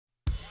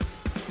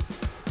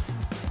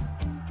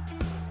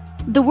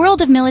The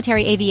world of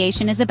military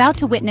aviation is about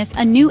to witness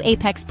a new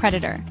apex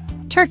predator.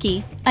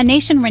 Turkey, a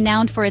nation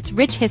renowned for its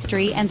rich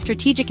history and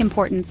strategic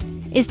importance,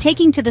 is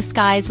taking to the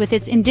skies with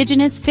its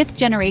indigenous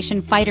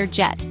fifth-generation fighter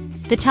jet,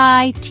 the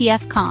TAI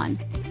TF Kaan.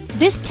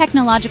 This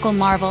technological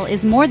marvel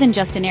is more than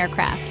just an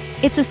aircraft.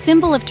 It's a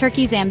symbol of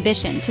Turkey's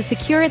ambition to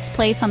secure its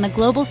place on the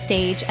global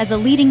stage as a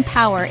leading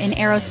power in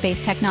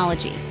aerospace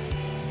technology.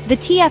 The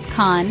TF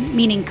Kaan,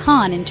 meaning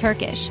Kaan in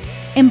Turkish,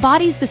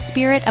 embodies the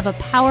spirit of a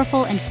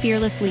powerful and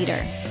fearless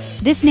leader.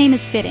 This name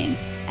is fitting,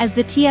 as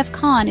the TF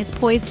Kaan is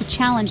poised to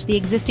challenge the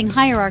existing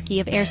hierarchy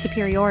of air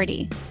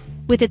superiority.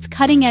 With its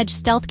cutting-edge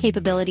stealth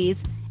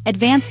capabilities,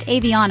 advanced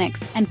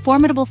avionics, and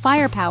formidable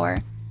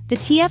firepower, the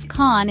TF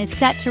Kaan is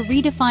set to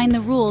redefine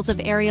the rules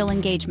of aerial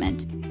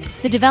engagement.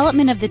 The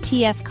development of the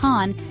TF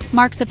Kaan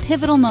marks a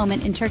pivotal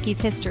moment in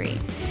Turkey's history.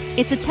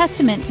 It's a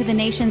testament to the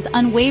nation's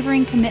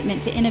unwavering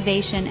commitment to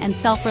innovation and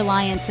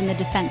self-reliance in the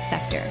defense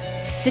sector.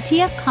 The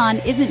TF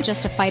Kaan isn't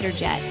just a fighter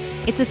jet.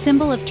 It's a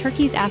symbol of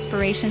Turkey's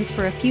aspirations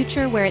for a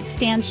future where it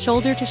stands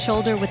shoulder to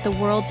shoulder with the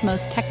world's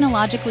most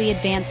technologically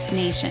advanced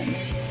nations.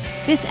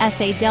 This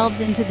essay delves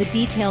into the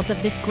details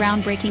of this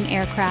groundbreaking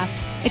aircraft,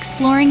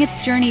 exploring its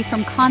journey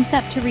from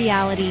concept to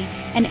reality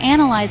and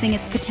analyzing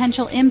its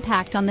potential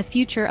impact on the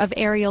future of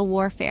aerial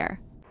warfare.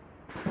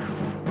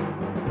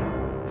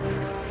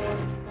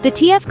 The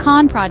TF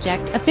Kaan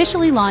project,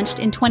 officially launched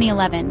in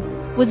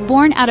 2011, was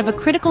born out of a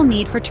critical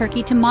need for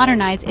Turkey to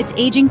modernize its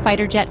aging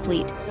fighter jet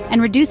fleet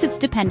and reduce its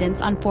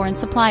dependence on foreign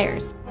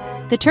suppliers.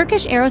 The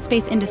Turkish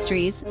Aerospace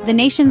Industries, the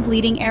nation's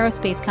leading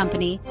aerospace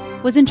company,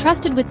 was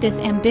entrusted with this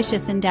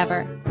ambitious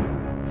endeavor.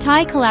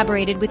 TAI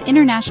collaborated with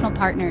international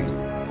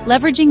partners,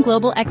 leveraging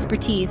global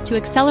expertise to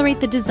accelerate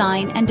the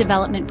design and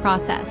development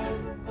process.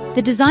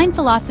 The design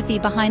philosophy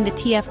behind the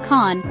TF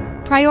Kaan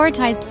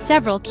prioritized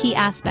several key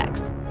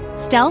aspects: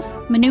 stealth,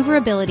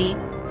 maneuverability,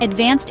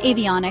 advanced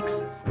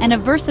avionics, and a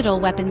versatile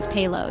weapons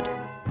payload.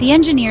 The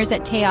engineers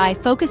at TAI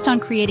focused on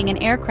creating an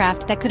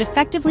aircraft that could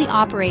effectively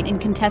operate in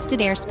contested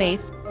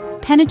airspace,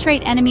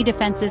 penetrate enemy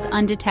defenses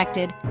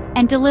undetected,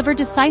 and deliver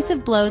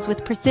decisive blows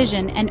with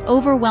precision and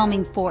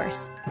overwhelming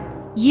force.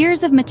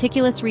 Years of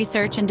meticulous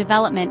research and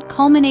development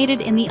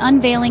culminated in the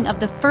unveiling of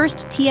the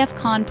first TF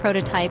Kaan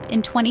prototype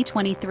in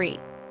 2023.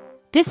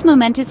 This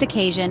momentous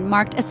occasion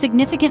marked a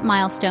significant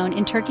milestone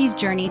in Turkey's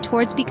journey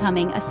towards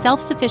becoming a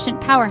self-sufficient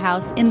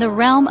powerhouse in the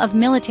realm of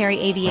military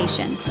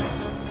aviation.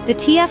 The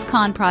TF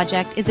Kaan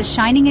project is a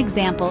shining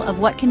example of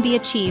what can be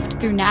achieved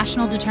through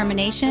national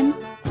determination,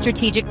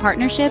 strategic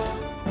partnerships,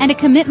 and a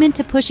commitment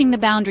to pushing the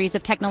boundaries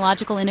of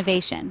technological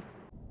innovation.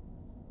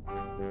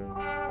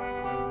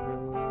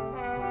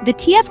 The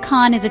TF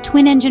Kaan is a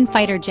twin-engine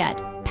fighter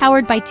jet,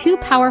 powered by two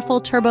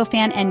powerful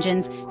turbofan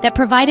engines that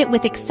provide it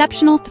with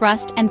exceptional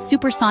thrust and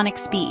supersonic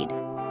speed.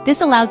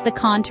 This allows the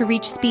Kaan to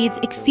reach speeds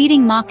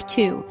exceeding Mach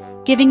 2,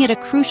 giving it a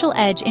crucial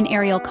edge in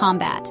aerial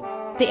combat.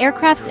 The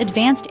aircraft's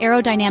advanced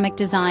aerodynamic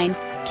design,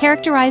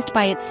 characterized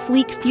by its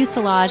sleek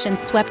fuselage and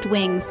swept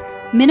wings,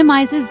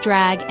 minimizes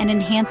drag and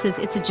enhances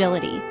its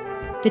agility.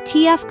 The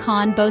TF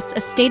Kaan boasts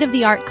a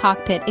state-of-the-art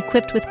cockpit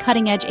equipped with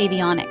cutting-edge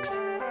avionics.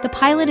 The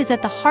pilot is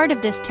at the heart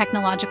of this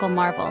technological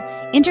marvel,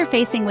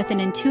 interfacing with an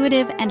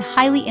intuitive and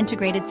highly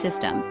integrated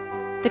system.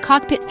 The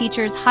cockpit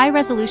features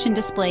high-resolution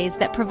displays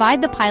that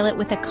provide the pilot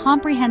with a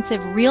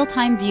comprehensive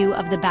real-time view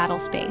of the battle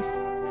space.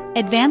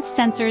 Advanced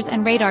sensors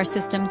and radar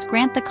systems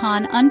grant the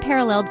Kaan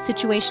unparalleled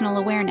situational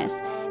awareness,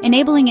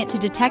 enabling it to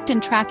detect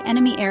and track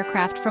enemy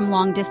aircraft from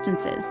long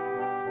distances.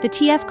 The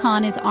TF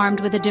Kaan is armed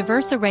with a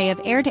diverse array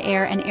of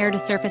air-to-air and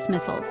air-to-surface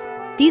missiles.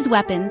 These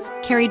weapons,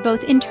 carried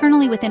both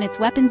internally within its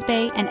weapons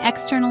bay and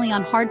externally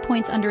on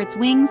hardpoints under its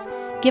wings,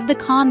 give the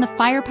Kaan the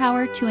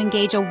firepower to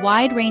engage a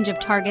wide range of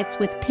targets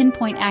with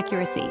pinpoint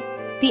accuracy.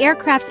 The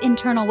aircraft's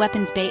internal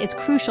weapons bay is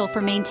crucial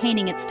for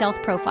maintaining its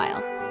stealth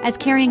profile, as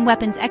carrying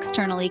weapons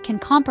externally can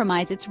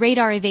compromise its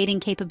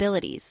radar-evading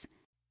capabilities.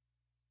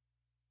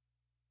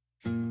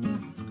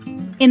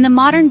 In the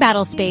modern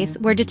battle space,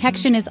 where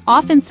detection is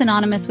often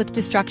synonymous with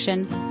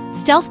destruction,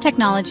 stealth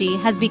technology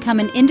has become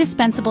an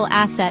indispensable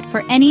asset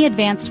for any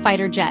advanced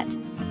fighter jet.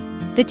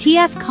 The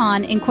TF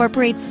Kaan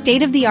incorporates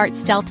state-of-the-art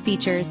stealth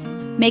features,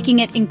 making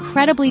it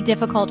incredibly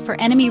difficult for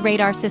enemy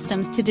radar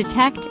systems to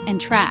detect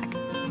and track.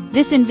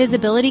 This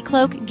invisibility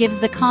cloak gives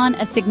the Kaan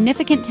a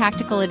significant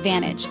tactical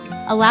advantage,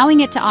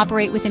 allowing it to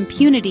operate with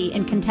impunity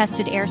in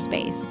contested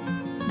airspace.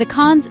 The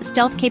Kaan's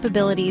stealth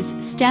capabilities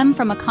stem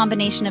from a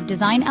combination of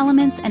design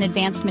elements and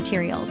advanced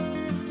materials.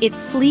 Its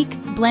sleek,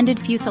 blended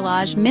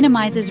fuselage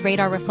minimizes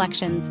radar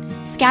reflections,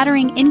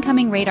 scattering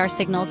incoming radar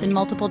signals in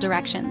multiple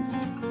directions.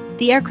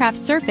 The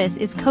aircraft's surface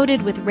is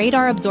coated with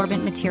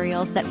radar-absorbent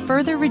materials that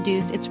further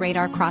reduce its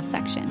radar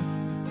cross-section.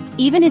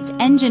 Even its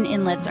engine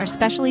inlets are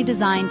specially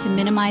designed to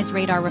minimize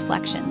radar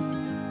reflections.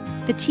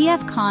 The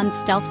TF Kaan's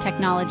stealth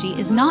technology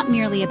is not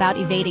merely about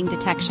evading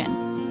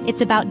detection.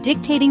 It's about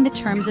dictating the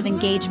terms of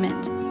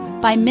engagement.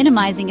 By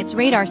minimizing its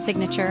radar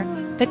signature,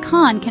 the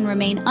Kaan can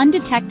remain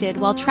undetected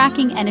while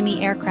tracking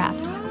enemy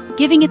aircraft,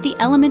 giving it the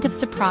element of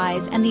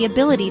surprise and the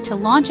ability to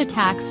launch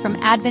attacks from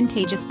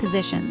advantageous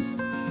positions.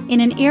 In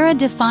an era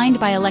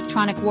defined by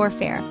electronic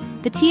warfare,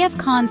 the TF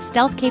Kaan's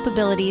stealth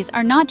capabilities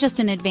are not just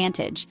an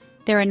advantage,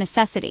 they're a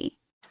necessity.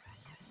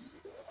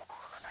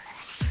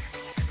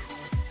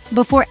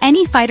 Before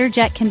any fighter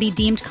jet can be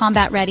deemed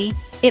combat-ready,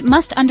 it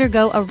must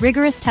undergo a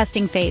rigorous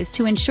testing phase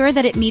to ensure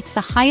that it meets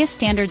the highest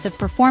standards of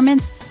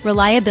performance,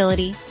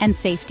 reliability, and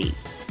safety.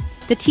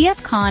 The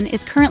TF Kaan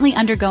is currently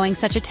undergoing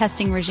such a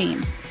testing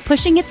regime,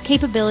 pushing its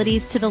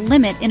capabilities to the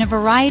limit in a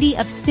variety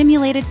of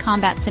simulated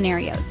combat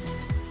scenarios.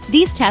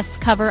 These tests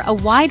cover a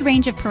wide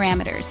range of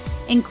parameters,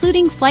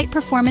 including flight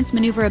performance,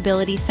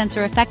 maneuverability,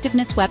 sensor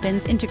effectiveness,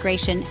 weapons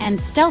integration,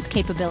 and stealth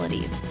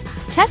capabilities.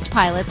 Test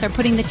pilots are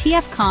putting the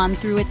TF Kaan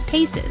through its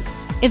paces,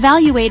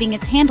 evaluating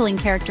its handling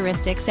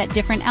characteristics at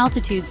different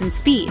altitudes and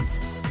speeds.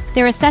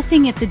 They're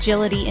assessing its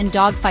agility in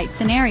dogfight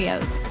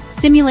scenarios,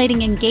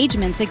 simulating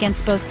engagements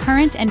against both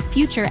current and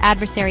future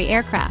adversary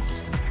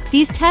aircraft.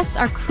 These tests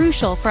are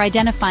crucial for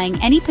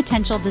identifying any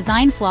potential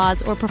design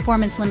flaws or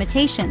performance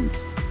limitations,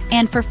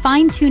 and for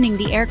fine-tuning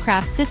the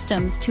aircraft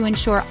systems to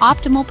ensure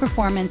optimal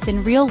performance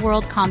in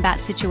real-world combat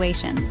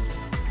situations.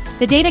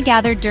 The data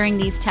gathered during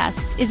these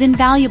tests is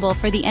invaluable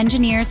for the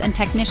engineers and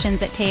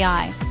technicians at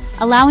TAI,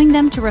 allowing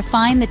them to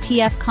refine the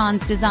TF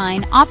Kaan's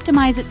design,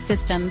 optimize its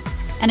systems,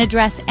 and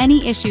address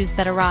any issues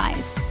that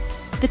arise.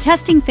 The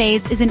testing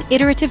phase is an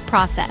iterative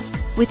process,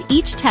 with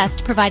each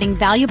test providing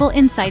valuable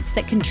insights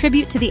that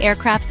contribute to the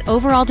aircraft's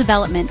overall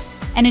development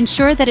and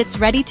ensure that it's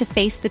ready to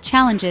face the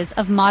challenges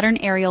of modern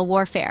aerial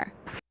warfare.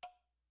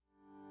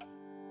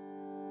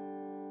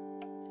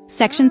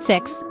 Section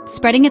 6.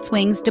 Spreading its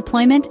wings,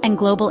 deployment and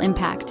global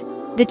impact.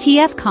 The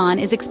TF Kaan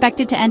is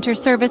expected to enter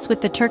service with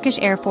the Turkish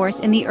Air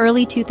Force in the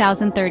early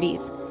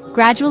 2030s,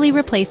 gradually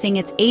replacing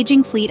its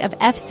aging fleet of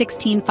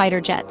F-16 fighter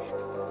jets.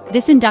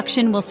 This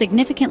induction will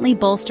significantly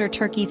bolster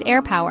Turkey's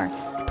air power,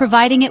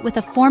 providing it with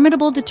a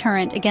formidable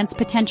deterrent against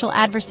potential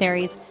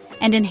adversaries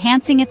and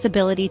enhancing its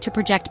ability to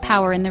project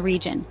power in the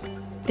region.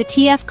 The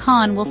TF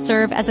Kaan will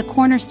serve as a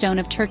cornerstone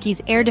of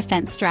Turkey's air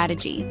defense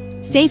strategy,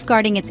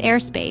 safeguarding its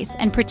airspace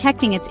and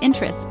protecting its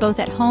interests both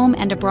at home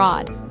and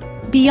abroad.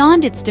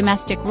 Beyond its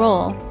domestic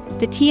role,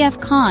 the TF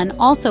Kaan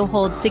also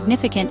holds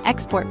significant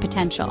export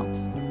potential.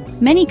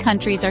 Many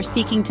countries are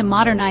seeking to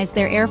modernize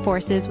their air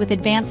forces with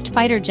advanced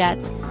fighter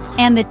jets,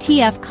 and the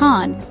TF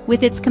Kaan,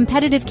 with its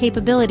competitive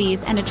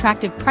capabilities and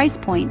attractive price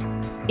point,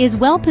 is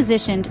well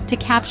positioned to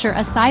capture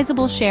a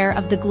sizable share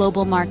of the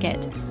global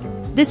market.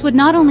 This would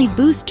not only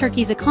boost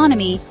Turkey's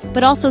economy,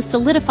 but also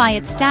solidify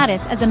its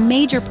status as a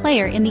major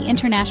player in the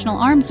international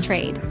arms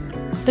trade.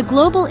 The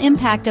global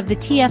impact of the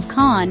TF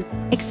Kaan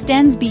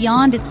extends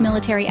beyond its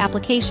military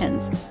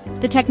applications.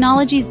 The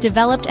technologies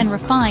developed and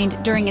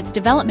refined during its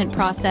development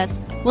process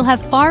will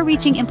have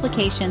far-reaching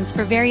implications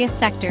for various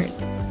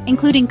sectors,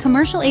 including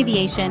commercial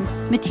aviation,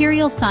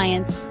 materials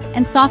science,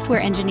 and software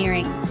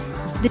engineering.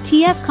 The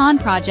TF Kaan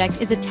project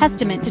is a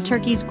testament to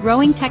Turkey's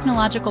growing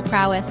technological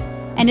prowess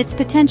and its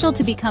potential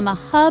to become a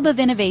hub of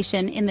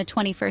innovation in the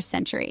 21st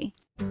century.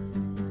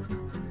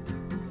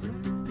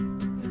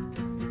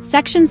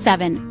 Section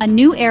 7. A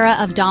new era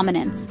of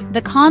dominance.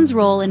 The Kaan's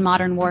role in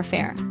modern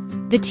warfare.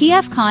 The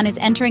TF Kaan is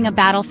entering a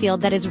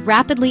battlefield that is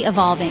rapidly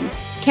evolving,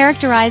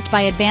 characterized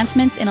by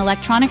advancements in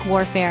electronic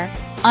warfare,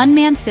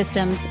 unmanned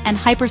systems, and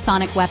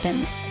hypersonic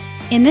weapons.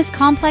 In this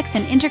complex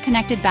and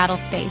interconnected battle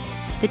space,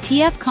 the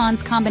TF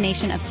Kaan's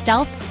combination of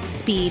stealth,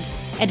 speed,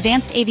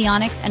 advanced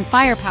avionics, and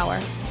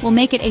firepower will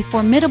make it a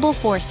formidable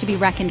force to be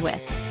reckoned with.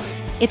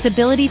 Its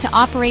ability to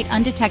operate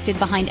undetected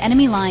behind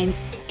enemy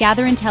lines,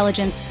 gather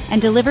intelligence,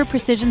 and deliver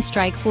precision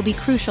strikes will be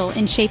crucial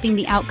in shaping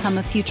the outcome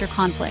of future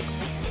conflicts.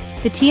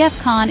 The TF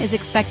Kaan is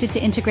expected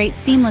to integrate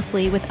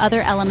seamlessly with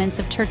other elements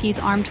of Turkey's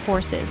armed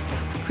forces,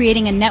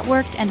 creating a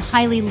networked and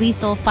highly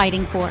lethal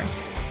fighting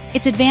force.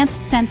 Its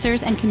advanced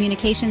sensors and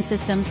communication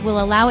systems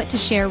will allow it to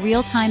share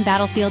real-time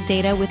battlefield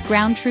data with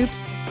ground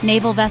troops,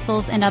 naval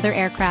vessels, and other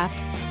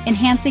aircraft,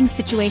 enhancing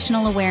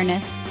situational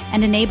awareness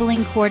and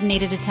enabling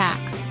coordinated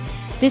attacks.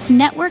 This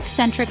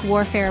network-centric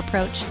warfare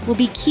approach will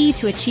be key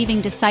to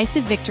achieving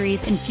decisive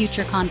victories in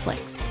future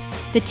conflicts.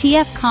 The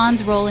TF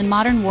Kaan's role in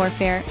modern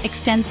warfare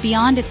extends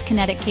beyond its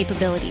kinetic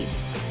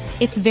capabilities.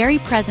 Its very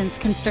presence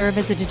can serve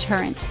as a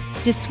deterrent,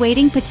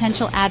 dissuading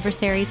potential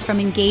adversaries from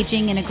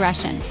engaging in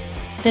aggression.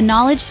 The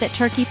knowledge that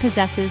Turkey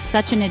possesses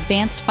such an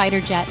advanced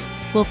fighter jet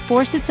will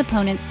force its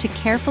opponents to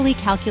carefully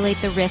calculate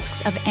the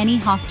risks of any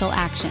hostile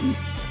actions.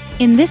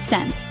 In this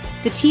sense,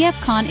 the TF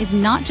Kaan is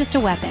not just a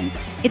weapon,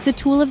 it's a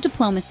tool of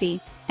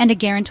diplomacy and a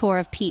guarantor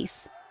of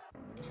peace.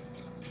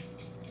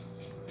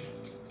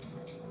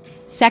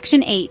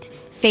 Section 8.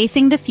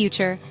 Facing the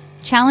future,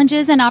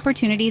 challenges and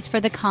opportunities for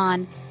the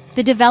Kaan.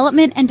 The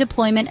development and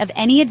deployment of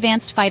any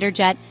advanced fighter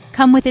jet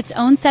come with its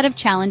own set of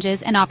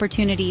challenges and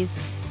opportunities.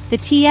 The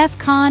TF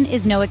Kaan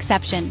is no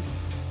exception.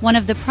 One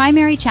of the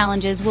primary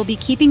challenges will be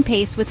keeping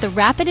pace with the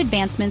rapid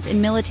advancements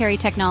in military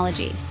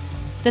technology.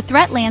 The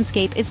threat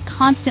landscape is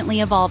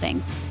constantly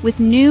evolving, with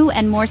new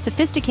and more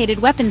sophisticated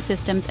weapon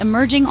systems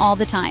emerging all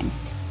the time.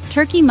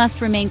 Turkey must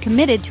remain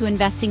committed to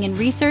investing in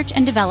research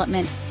and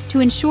development to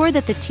ensure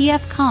that the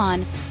TF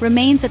Kaan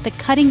remains at the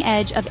cutting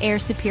edge of air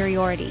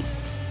superiority.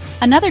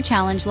 Another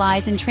challenge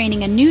lies in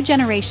training a new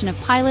generation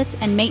of pilots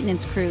and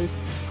maintenance crews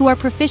who are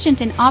proficient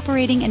in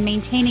operating and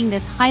maintaining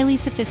this highly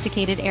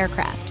sophisticated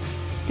aircraft.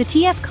 The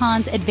TF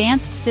Kaan's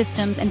advanced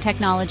systems and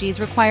technologies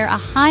require a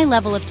high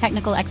level of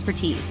technical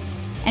expertise,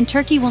 and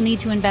Turkey will need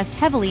to invest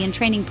heavily in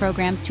training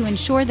programs to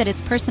ensure that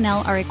its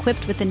personnel are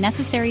equipped with the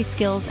necessary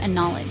skills and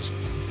knowledge.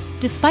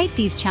 Despite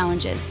these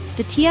challenges,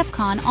 the TF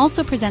Kaan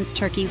also presents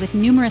Turkey with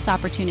numerous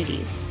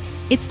opportunities.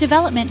 Its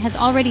development has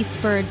already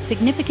spurred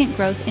significant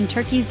growth in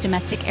Turkey's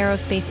domestic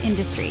aerospace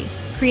industry,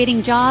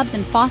 creating jobs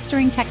and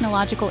fostering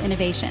technological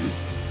innovation.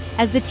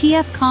 As the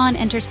TF Kaan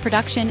enters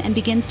production and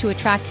begins to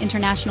attract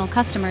international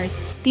customers,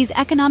 these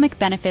economic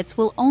benefits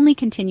will only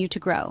continue to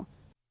grow.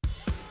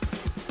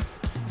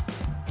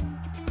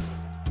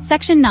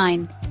 Section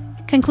 9.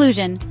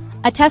 Conclusion.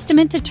 A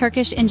testament to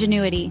Turkish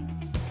ingenuity.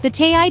 The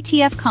TAI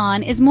TF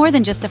Kaan is more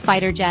than just a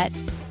fighter jet.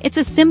 It's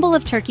a symbol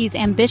of Turkey's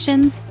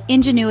ambitions,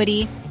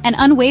 ingenuity, and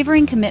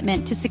unwavering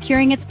commitment to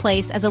securing its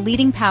place as a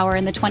leading power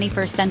in the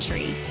 21st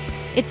century.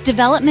 Its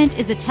development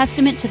is a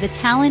testament to the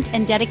talent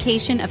and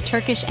dedication of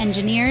Turkish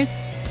engineers,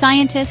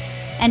 scientists,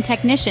 and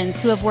technicians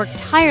who have worked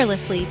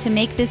tirelessly to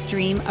make this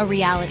dream a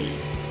reality.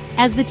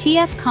 As the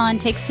TF Kaan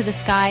takes to the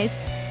skies,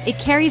 it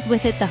carries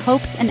with it the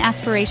hopes and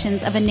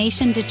aspirations of a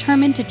nation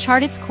determined to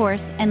chart its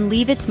course and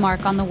leave its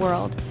mark on the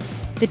world.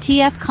 The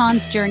TF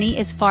Kaan's journey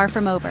is far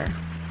from over.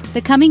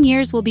 The coming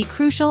years will be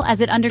crucial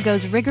as it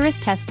undergoes rigorous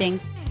testing,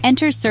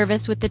 enters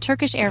service with the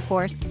Turkish Air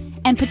Force,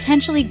 and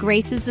potentially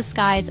graces the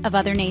skies of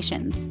other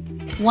nations.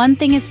 One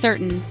thing is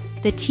certain,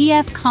 the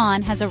TF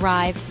Kaan has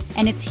arrived,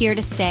 and it's here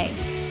to stay.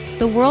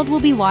 The world will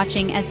be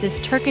watching as this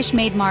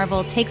Turkish-made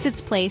marvel takes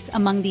its place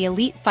among the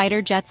elite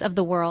fighter jets of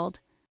the world.